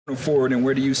Forward, and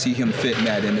where do you see him fitting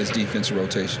that in this defensive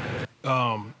rotation?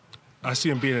 I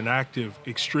see him being an active,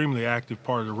 extremely active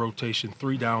part of the rotation,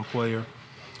 three-down player,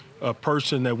 a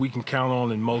person that we can count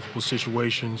on in multiple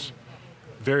situations.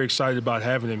 Very excited about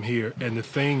having him here. And the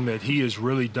thing that he has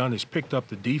really done is picked up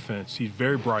the defense. He's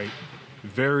very bright,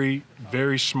 very,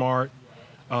 very smart,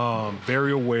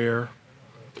 very aware,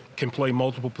 can play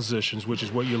multiple positions, which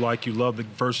is what you like. You love the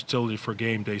versatility for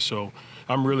game day. So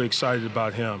I'm really excited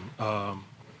about him.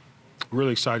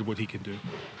 Really excited what he can do.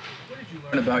 What did you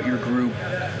learn about your group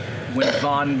when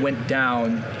Von went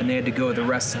down and they had to go the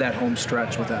rest of that home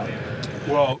stretch without him?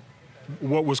 Well,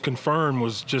 what was confirmed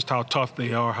was just how tough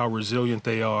they are, how resilient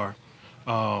they are.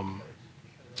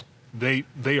 They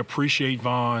appreciate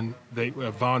Von.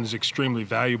 Von is extremely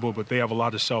valuable, but they have a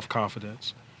lot of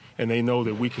self-confidence. And they know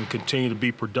that we can continue to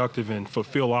be productive and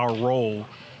fulfill our role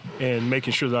in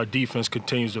making sure that our defense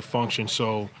continues to function.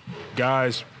 So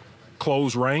guys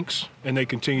close ranks and they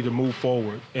continue to move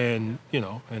forward. And,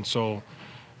 and so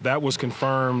that was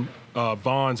confirmed.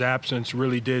 Von's absence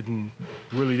really didn't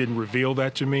reveal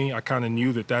that to me. I kind of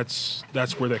knew that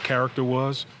that's where their character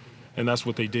was, and that's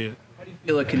what they did. How do you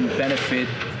feel it can benefit,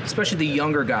 especially the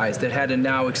younger guys that had a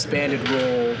now expanded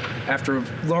role after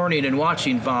learning and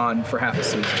watching Von for half a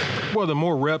season? Well, the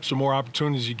more reps, the more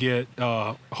opportunities you get.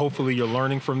 Hopefully you're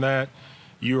learning from that.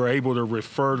 You are able to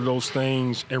refer to those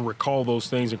things and recall those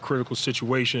things in critical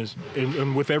situations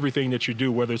and with everything that you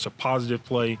do, whether it's a positive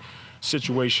play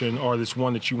situation or it's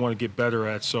one that you want to get better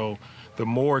at. So the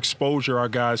more exposure our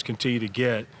guys continue to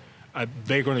get,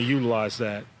 they're going to utilize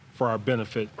that for our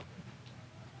benefit.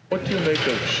 What do you make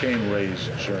of Shane Ray's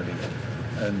journey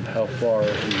and how far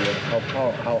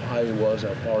how high he was,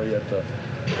 how far he had to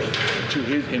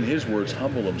in his words,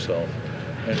 humble himself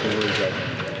and to where he's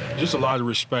at? Just a lot of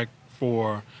respect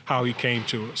for how he came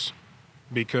to us,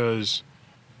 because,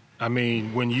 I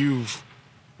mean, when you've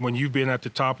been at the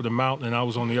top of the mountain and I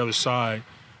was on the other side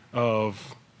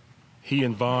of he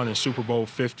and Von in Super Bowl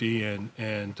 50,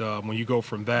 and when you go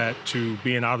from that to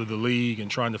being out of the league and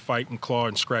trying to fight and claw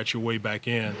and scratch your way back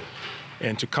in,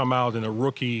 and to come out in a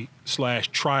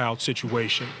rookie/tryout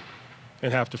situation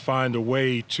and have to find a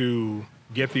way to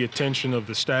get the attention of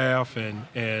the staff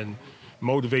and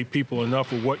motivate people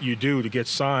enough with what you do to get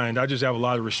signed. I just have a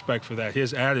lot of respect for that.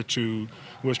 His attitude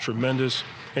was tremendous.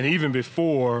 And even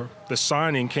before the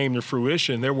signing came to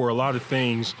fruition, there were a lot of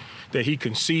things that he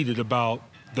conceded about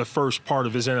the first part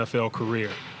of his NFL career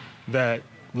that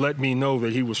let me know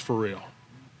that he was for real.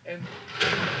 And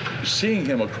seeing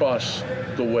him across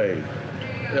the way,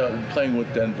 playing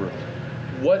with Denver,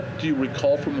 what do you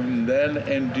recall from him then,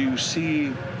 and do you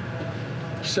see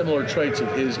similar traits of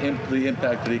the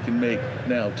impact that he can make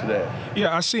now today?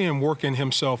 Yeah, I see him working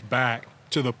himself back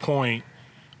to the point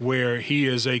where he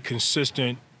is a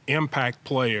consistent impact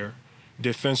player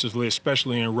defensively,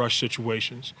 especially in rush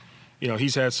situations.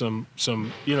 He's had some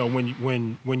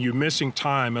when you're missing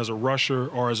time as a rusher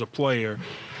or as a player,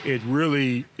 it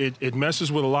really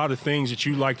messes with a lot of things that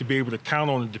you like to be able to count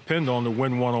on and depend on to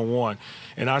win one-on-one.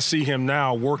 And I see him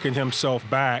now working himself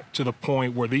back to the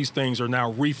point where these things are now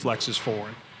reflexes for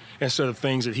him instead of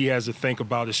things that he has to think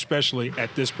about, especially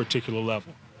at this particular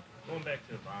level. Going back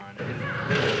to Von, if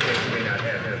may not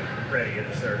have him ready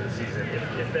at the start of the season,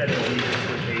 if that indeed is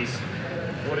the case,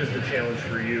 what is the challenge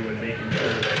for you in making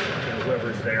sure that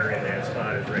whoever's there in that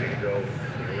spot is ready to go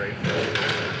right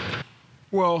now?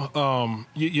 Well,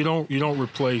 you don't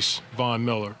replace Von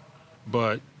Miller,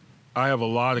 but I have a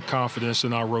lot of confidence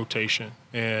in our rotation,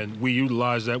 and we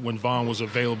utilized that when Von was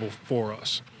available for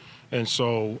us. And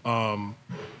so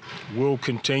we'll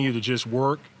continue to just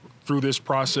work through this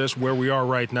process where we are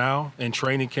right now in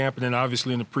training camp and then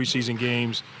obviously in the preseason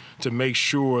games to make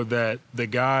sure that the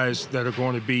guys that are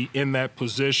going to be in that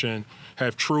position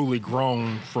have truly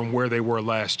grown from where they were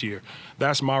last year.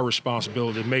 That's my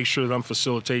responsibility, to make sure that I'm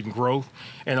facilitating growth,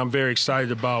 and I'm very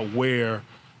excited about where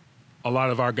a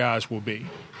lot of our guys will be.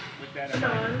 Seeing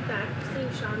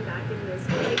Sean back in this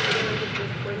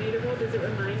coordinator role, does it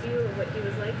remind you of what he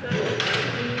was like back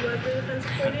when he was the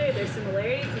defensive coordinator? There's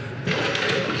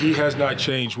similarities? He has not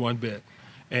changed one bit.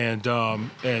 And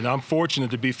I'm fortunate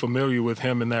to be familiar with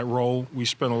him in that role. We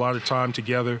spent a lot of time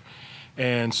together,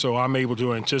 and so I'm able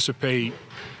to anticipate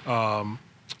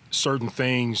certain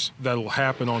things that will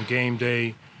happen on game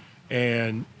day,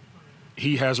 and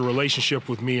he has a relationship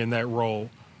with me in that role.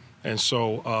 And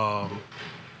so,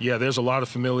 yeah, there's a lot of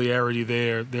familiarity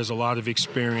there. There's a lot of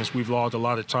experience. We've logged a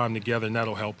lot of time together, and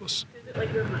that'll help us. Does it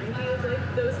like remind you of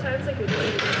like those times, like when you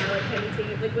now like kind of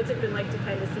taking, like what's it been like to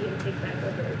kind of see him take back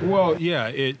over? Well, yeah,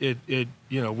 it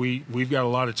you know, we've got a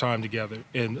lot of time together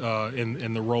in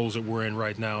the roles that we're in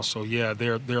right now. So yeah,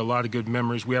 there are a lot of good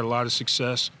memories. We had a lot of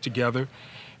success together,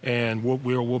 and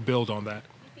we'll build on that.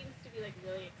 He seems to be like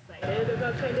really excited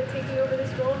about kind of taking over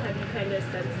this role. Have you kind of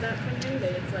sensed that from him,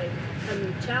 that it's like a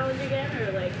new challenge again,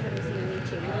 or like have you seen any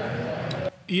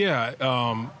changes? Yeah,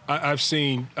 I've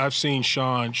seen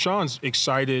Sean. Sean's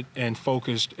excited and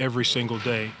focused every single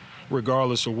day,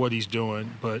 regardless of what he's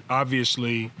doing. But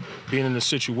obviously, being in a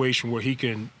situation where he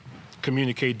can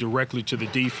communicate directly to the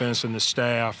defense and the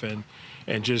staff, and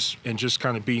just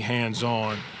kind of be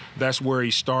hands-on, that's where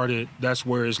he started. That's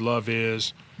where his love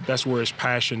is. That's where his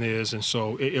passion is, and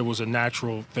so it was a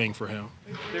natural thing for him.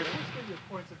 There's always going to be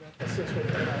points about the 6-foot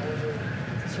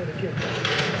to sort of give.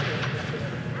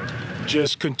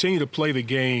 Just continue to play the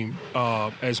game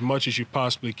as much as you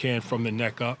possibly can from the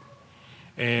neck up.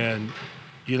 And,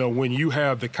 you know, when you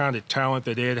have the kind of talent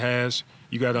that Ed has,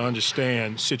 you got to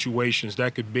understand situations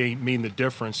that could mean the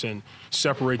difference in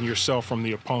separating yourself from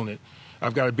the opponent.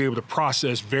 I've got to be able to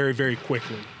process very, very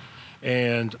quickly.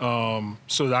 And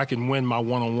so that I can win my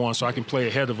one-on-one, so I can play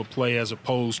ahead of a play as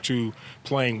opposed to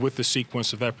playing with the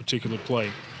sequence of that particular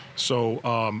play.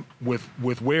 So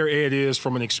with where Ed is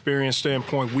from an experience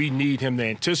standpoint, we need him to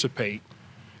anticipate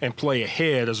and play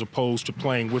ahead as opposed to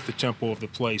playing with the tempo of the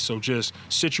play. So just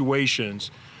situations,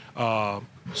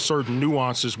 certain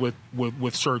nuances with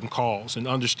certain calls, and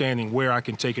understanding where I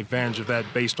can take advantage of that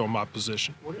based on my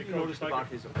position. What have you noticed about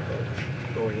his approach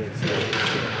going into,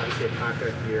 obviously, a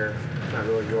contract year? It's not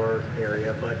really your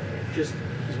area, but just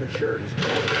he's matured. He's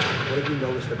grown. What have you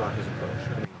noticed about his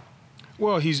approach?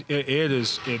 Well,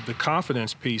 the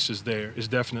confidence piece is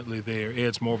definitely there.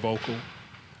 Ed's more vocal.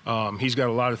 He's got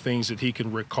a lot of things that he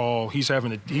can recall. He's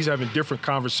having different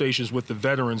conversations with the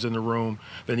veterans in the room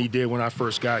than he did when I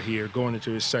first got here, going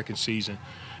into his second season.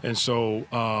 And so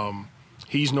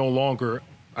he's no longer,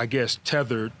 I guess,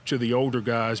 tethered to the older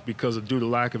guys because due to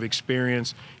lack of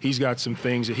experience. He's got some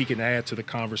things that he can add to the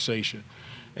conversation.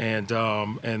 And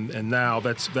now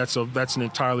that's an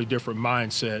entirely different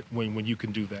mindset when you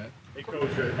can do that. Hey,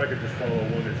 Coach, if I could just follow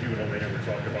one that you and only ever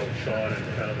talk about Sean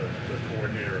and kind of the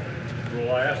coordinator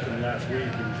role. I asked him last week,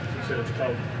 and he said it's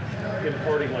about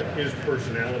imparting like his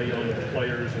personality onto the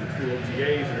players and through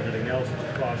OTAs and everything else. It's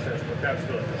a process, but that's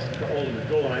the ultimate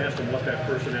goal. And I asked him what that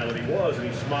personality was, and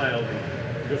he smiled.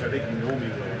 And he goes, "I think you know me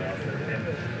well enough."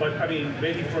 But I mean,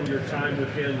 maybe from your time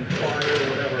with him prior or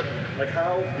whatever, like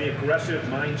how the aggressive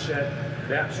mindset,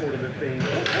 that sort of a thing.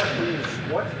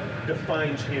 What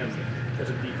defines him as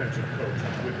a defensive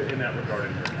coach in that regard?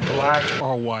 Black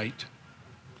or white,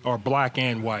 or black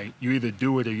and white. You either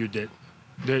do it or you didn't.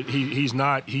 He's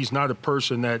not a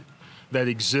person that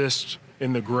exists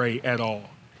in the gray at all.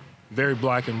 Very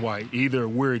black and white. Either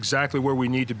we're exactly where we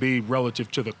need to be relative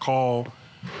to the call,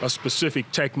 a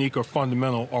specific technique or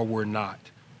fundamental, or we're not.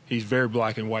 He's a very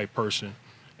black and white person,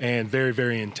 and very,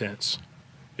 very intense,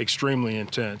 extremely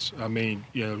intense. I mean,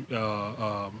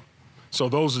 so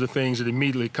those are the things that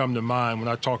immediately come to mind when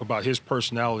I talk about his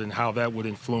personality and how that would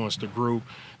influence the group.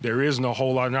 There isn't a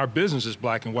whole lot, and our business is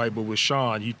black and white, but with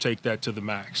Sean, you take that to the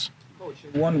max.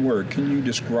 One word, can you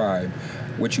describe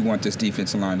what you want this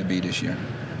defensive line to be this year?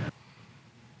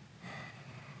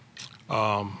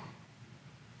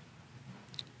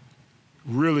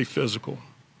 Really physical.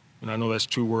 And I know that's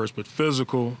two words, but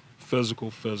physical, physical,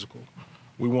 physical.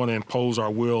 We want to impose our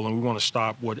will, and we want to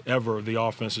stop whatever the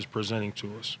offense is presenting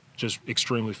to us. Just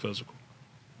extremely physical.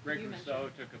 Greg Rousseau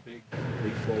took a big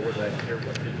leap forward last year.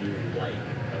 What did you like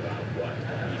about what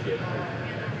he did?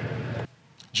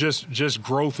 Just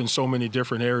growth in so many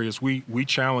different areas. We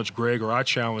challenged Greg, or I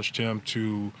challenged him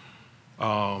to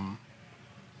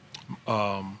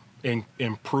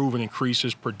improve and increase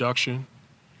his production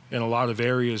in a lot of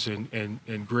areas,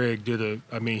 and Greg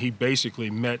he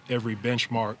basically met every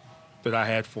benchmark that I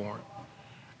had for him.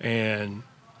 And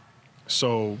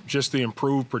so just the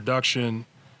improved production,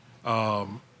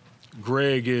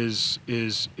 Greg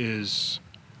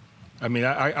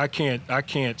I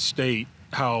can't state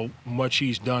how much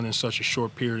he's done in such a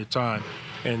short period of time.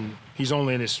 And he's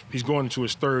going into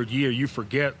his third year. You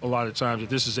forget a lot of times that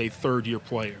this is a third-year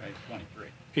player. Right, 23.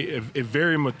 He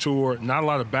very mature, not a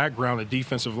lot of background at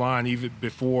defensive line. Even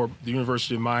before the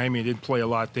University of Miami, he didn't play a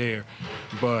lot there.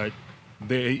 But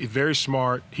very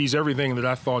smart. He's everything that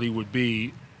I thought he would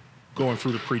be going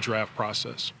through the pre-draft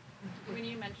process. When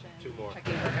you mentioned checking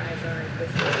for guys or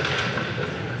this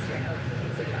last year, I know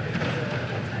it's a job because of that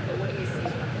time, but what do you see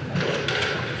from him?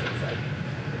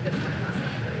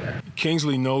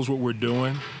 Kingsley knows what we're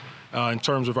doing in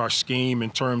terms of our scheme, in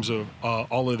terms of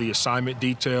all of the assignment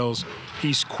details.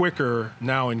 He's quicker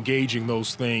now engaging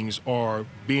those things or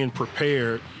being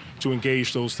prepared to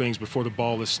engage those things before the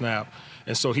ball is snapped.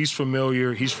 And so he's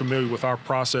familiar with our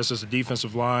process as a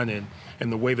defensive line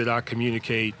and the way that I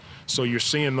communicate. So you're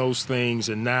seeing those things,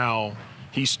 and now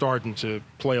he's starting to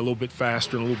play a little bit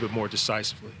faster and a little bit more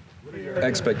decisively.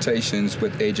 Expectations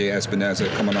with A.J.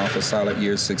 Espinoza coming off a solid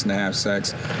year, 6.5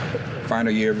 sacks,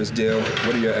 final year of his deal.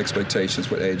 What are your expectations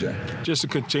with A.J.? Just to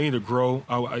continue to grow.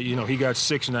 He got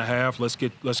 6.5.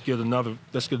 Let's get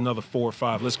another 4 or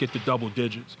 5. Let's get to double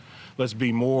digits. Let's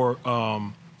be more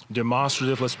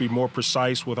demonstrative. Let's be more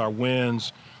precise with our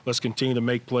wins. Let's continue to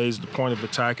make plays at the point of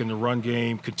attack in the run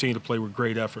game. Continue to play with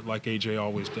great effort like A.J.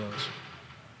 always does.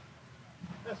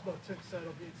 That's about Tim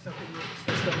Settle being second year in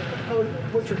the system.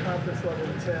 What's your confidence level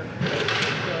in Tim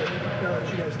now that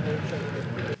you guys know each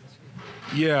other?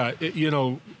 Yeah,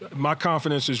 my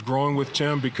confidence is growing with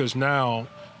Tim because now,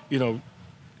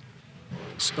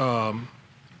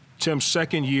 Tim's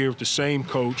second year with the same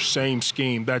coach, same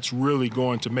scheme, that's really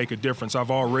going to make a difference.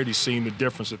 I've already seen the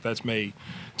difference that's made.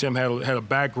 Tim had a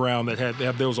background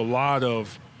there was a lot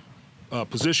of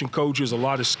position coaches, a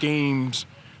lot of schemes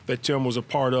that Tim was a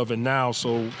part of, and now,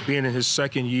 so being in his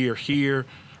second year here,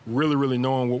 really, really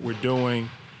knowing what we're doing,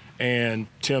 and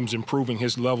Tim's improving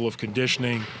his level of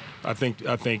conditioning, I think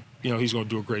he's going to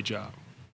do a great job.